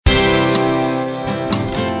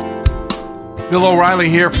Bill O'Reilly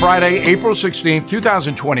here, Friday, April 16th,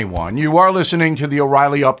 2021. You are listening to the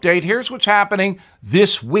O'Reilly Update. Here's what's happening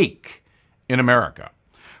this week in America.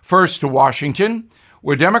 First to Washington,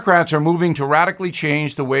 where Democrats are moving to radically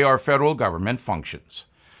change the way our federal government functions.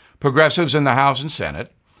 Progressives in the House and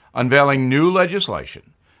Senate unveiling new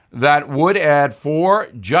legislation that would add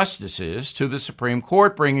 4 justices to the Supreme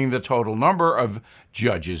Court, bringing the total number of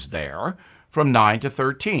judges there from 9 to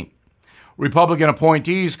 13. Republican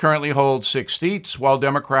appointees currently hold 6 seats, while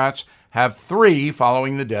Democrats have 3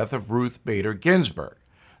 following the death of Ruth Bader Ginsburg.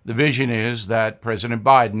 The vision is that President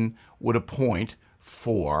Biden would appoint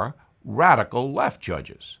 4 radical left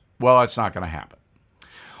judges. Well, that's not going to happen.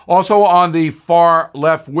 Also on the far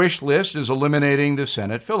left wish list is eliminating the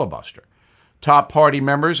Senate filibuster. Top party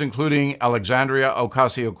members, including Alexandria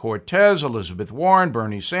Ocasio-Cortez, Elizabeth Warren,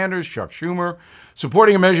 Bernie Sanders, Chuck Schumer,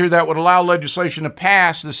 supporting a measure that would allow legislation to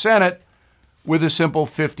pass the Senate with a simple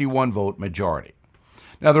 51-vote majority.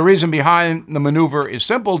 Now, the reason behind the maneuver is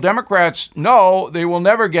simple. Democrats know they will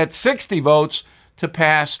never get 60 votes to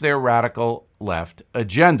pass their radical left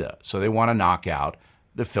agenda, so they want to knock out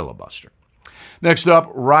the filibuster. Next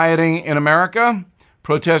up, rioting in America.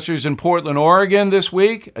 Protesters in Portland, Oregon this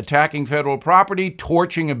week attacking federal property,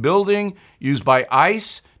 torching a building used by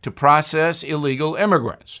ICE to process illegal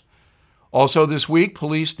immigrants. Also this week,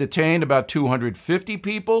 police detained about 250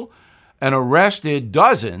 people and arrested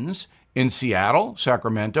dozens in Seattle,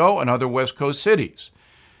 Sacramento, and other West Coast cities.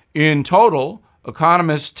 In total,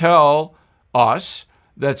 economists tell us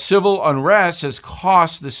that civil unrest has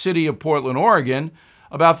cost the city of Portland, Oregon,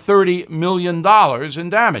 about $30 million in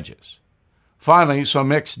damages. Finally, some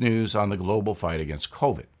mixed news on the global fight against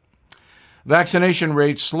COVID. Vaccination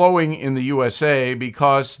rates slowing in the USA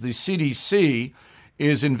because the CDC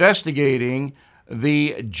is investigating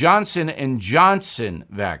the Johnson & Johnson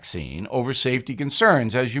vaccine over safety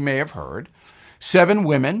concerns. As you may have heard, 7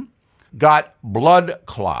 women got blood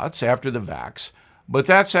clots after the vax, but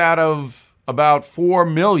that's out of about 4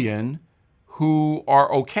 million who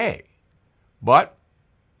are okay. But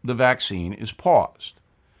the vaccine is paused.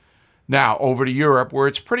 Now, over to Europe, where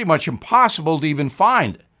it's pretty much impossible to even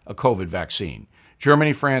find a COVID vaccine.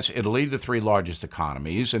 Germany, France, Italy, the 3 largest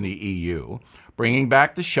economies in the EU, bringing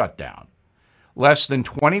back the shutdown. Less than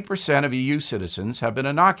 20% of EU citizens have been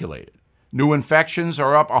inoculated. New infections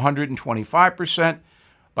are up 125%.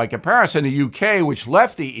 By comparison, the UK, which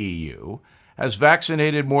left the EU, has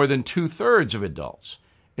vaccinated more than 2/3 of adults.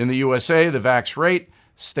 In the USA, the vax rate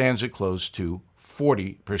stands at close to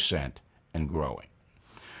 40% and growing.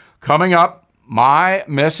 Coming up, my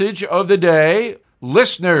message of the day.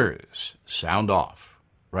 Listeners, sound off.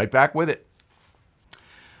 Right back with it.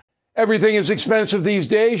 Everything is expensive these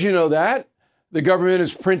days, you know that. The government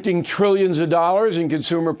is printing trillions of dollars and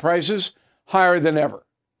consumer prices higher than ever.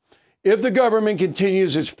 If the government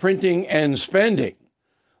continues its printing and spending,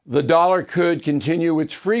 the dollar could continue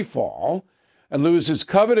its free fall and lose its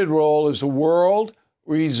coveted role as the world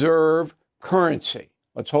reserve currency.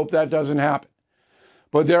 Let's hope that doesn't happen.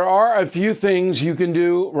 But there are a few things you can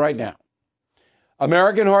do right now.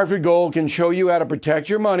 American Hartford Gold can show you how to protect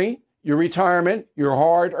your money, your retirement, your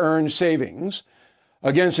hard-earned savings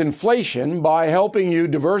against inflation by helping you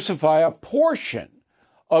diversify a portion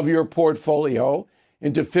of your portfolio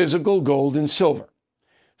into physical gold and silver.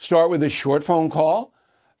 Start with a short phone call,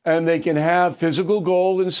 and they can have physical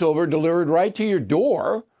gold and silver delivered right to your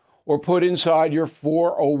door or put inside your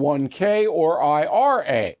 401k or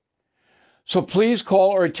IRA. So please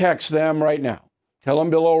call or text them right now. Tell them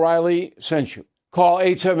Bill O'Reilly sent you. Call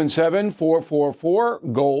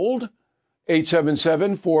 877-444-GOLD,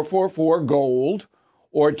 877-444-GOLD,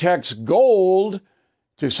 or text GOLD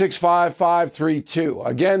to 65532.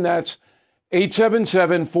 Again, that's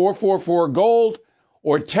 877-444-GOLD,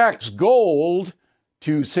 or text GOLD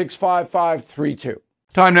to 65532.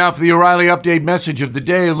 Time now for the O'Reilly Update message of the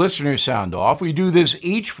day. Listeners sound off. We do this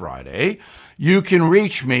each Friday. You can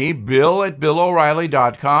reach me,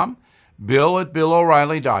 bill@BillO'Reilly.com,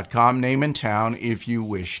 bill@BillO'Reilly.com, name and town if you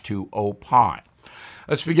wish to opine.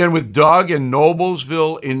 Let's begin with Doug in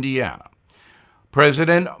Noblesville, Indiana.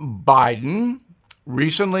 President Biden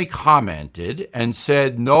recently commented and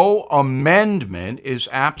said no amendment is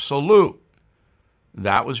absolute.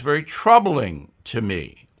 That was very troubling to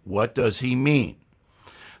me. What does he mean?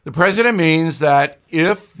 The president means that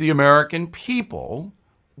if the American people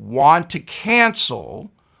want to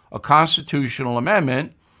cancel a constitutional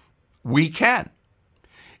amendment, we can.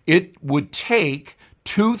 It would take a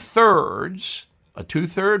two-third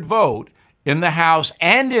vote in the House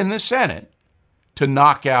and in the Senate to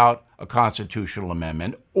knock out a constitutional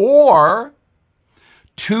amendment, or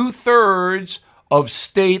 2/3 of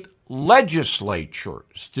state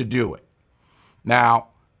legislatures to do it. Now,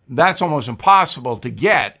 that's almost impossible to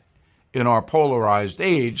get in our polarized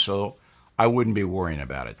age, so I wouldn't be worrying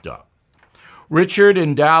about it, Doug. Richard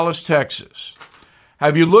in Dallas, Texas.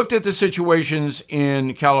 Have you looked at the situations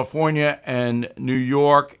in California and New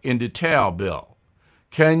York in detail, Bill?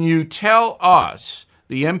 Can you tell us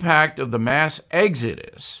the impact of the mass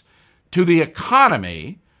exodus to the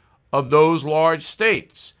economy of those large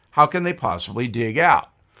states? How can they possibly dig out?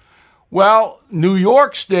 Well, New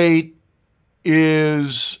York State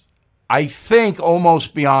is, I think,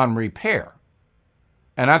 almost beyond repair.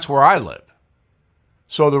 And that's where I live.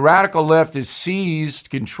 So the radical left has seized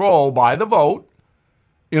control by the vote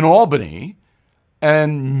in Albany,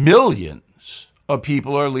 and millions of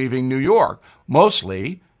people are leaving New York,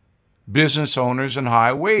 mostly business owners and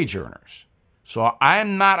high wage earners. So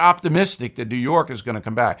I'm not optimistic that New York is going to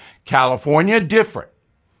come back. California, different.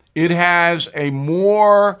 It has a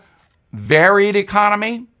more varied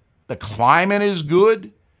economy. The climate is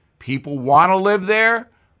good. People want to live there.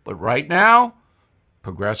 But right now,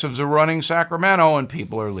 progressives are running Sacramento and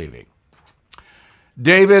people are leaving.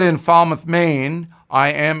 David in Falmouth, Maine.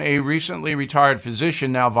 I am a recently retired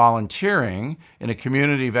physician now volunteering in a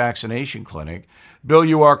community vaccination clinic. Bill,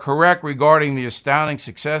 you are correct regarding the astounding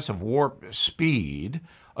success of Warp Speed,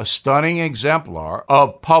 a stunning exemplar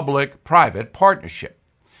of public-private partnership.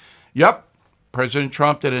 Yep, President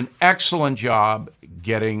Trump did an excellent job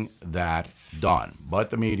getting that done, but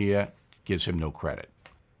the media gives him no credit.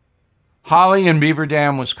 Holly in Beaver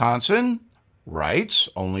Dam, Wisconsin writes,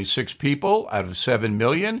 only 6 people out of 7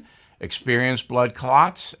 million experienced blood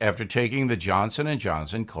clots after taking the Johnson &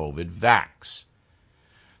 Johnson COVID vax.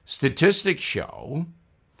 Statistics show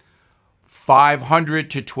 500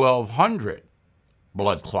 to 1,200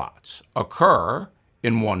 blood clots occur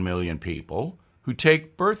in 1 million people who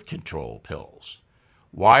take birth control pills.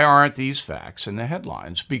 Why aren't these facts in the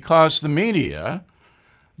headlines? Because the media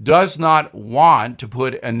does not want to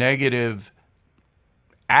put a negative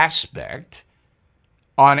aspect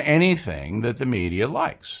on anything that the media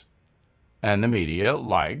likes. And the media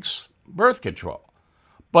likes birth control.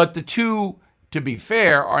 But the two, to be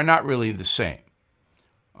fair, are not really the same.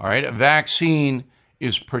 All right, a vaccine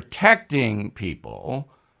is protecting people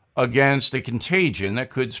against a contagion that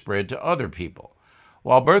could spread to other people,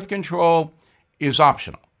 while birth control is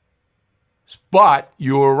optional. But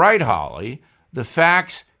you're right, Holly, the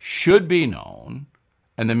facts should be known,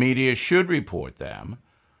 and the media should report them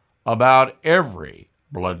about every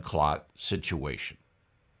blood clot situation.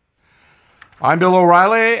 I'm Bill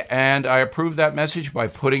O'Reilly, and I approve that message by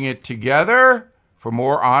putting it together. For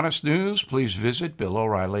more honest news, please visit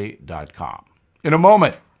BillO'Reilly.com. In a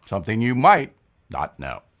moment, something you might not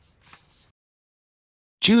know.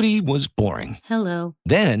 Judy was boring. Hello.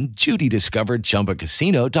 Then Judy discovered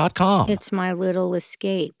ChumbaCasino.com. It's my little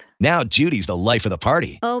escape. Now Judy's the life of the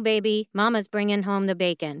party. Oh, baby, mama's bringing home the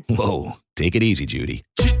bacon. Whoa, take it easy, Judy.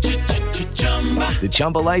 The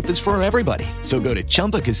Chumba life is for everybody. So go to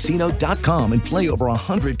ChumbaCasino.com and play over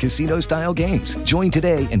 100 casino-style games. Join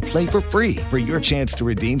today and play for free for your chance to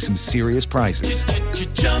redeem some serious prizes.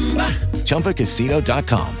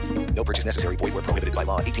 ChumbaCasino.com. No purchase necessary. Void where prohibited by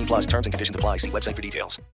law. 18 plus terms and conditions apply. See website for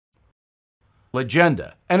details.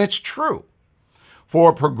 Agenda. And it's true.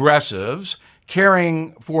 For progressives,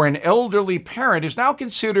 caring for an elderly parent is now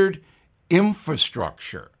considered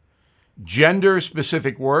infrastructure.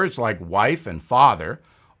 Gender-specific words like wife and father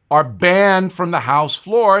are banned from the House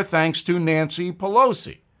floor thanks to Nancy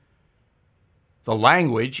Pelosi. The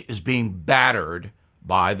language is being battered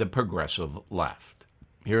by the progressive left.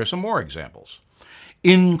 Here are some more examples.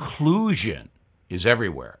 Inclusion is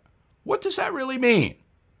everywhere. What does that really mean?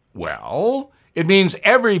 Well, it means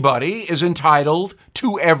everybody is entitled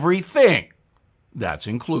to everything. That's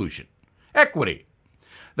inclusion. Equity.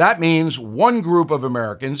 That means one group of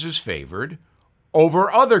Americans is favored over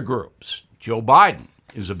other groups. Joe Biden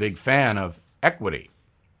is a big fan of equity.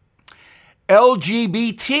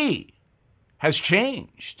 LGBT has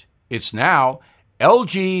changed. It's now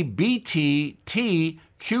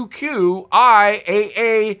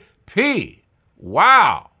LGBTQQIAAP.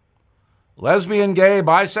 Wow. Lesbian, gay,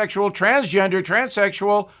 bisexual, transgender,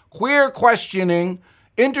 transsexual, queer questioning,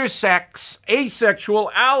 intersex,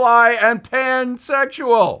 asexual, ally, and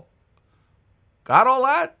pansexual. Got all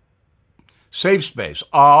that? Safe space.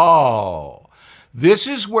 Oh, this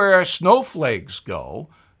is where snowflakes go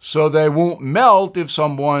so they won't melt if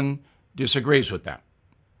someone disagrees with them.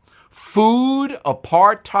 Food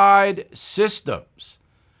apartheid systems.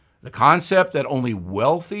 The concept that only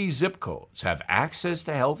wealthy zip codes have access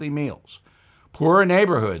to healthy meals. Poorer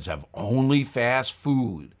neighborhoods have only fast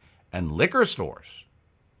food and liquor stores.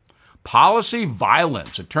 Policy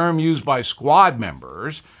violence, a term used by squad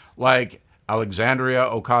members like Alexandria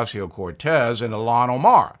Ocasio-Cortez and Ilhan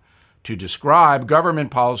Omar to describe government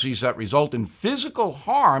policies that result in physical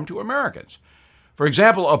harm to Americans. For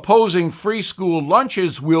example, opposing free school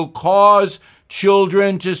lunches will cause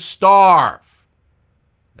children to starve.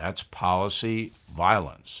 That's policy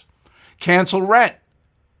violence. Cancel rent.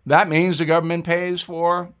 That means the government pays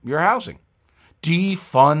for your housing.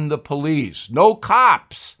 Defund the police. No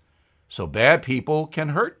cops, so bad people can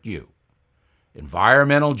hurt you.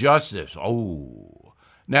 Environmental justice. Oh.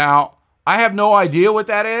 Now, I have no idea what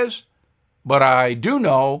that is, but I do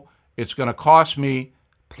know it's going to cost me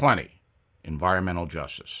plenty. Environmental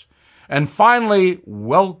justice. And finally,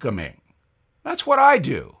 welcoming. That's what I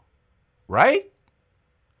do. Right?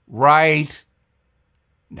 Right.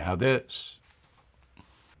 Now this.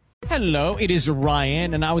 Hello, it is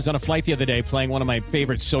Ryan, and I was on a flight the other day playing one of my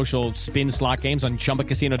favorite social spin slot games on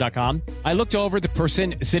ChumbaCasino.com. I looked over at the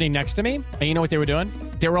person sitting next to me, and you know what they were doing?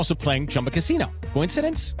 They were also playing Chumba Casino.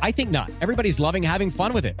 Coincidence? I think not. Everybody's loving having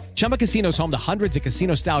fun with it. Chumba Casino is home to hundreds of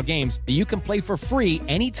casino-style games that you can play for free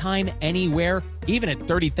anytime, anywhere, even at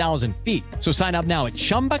 30,000 feet. So sign up now at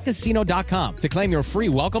ChumbaCasino.com to claim your free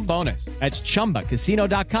welcome bonus. That's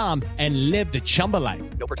ChumbaCasino.com and live the Chumba life.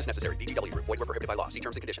 No purchase necessary. VGW. Void where prohibited by law. See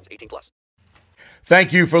terms and conditions. 18+.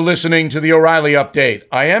 Thank you for listening to the O'Reilly Update.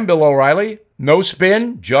 I am Bill O'Reilly. No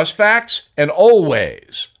spin, just facts, and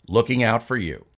always looking out for you.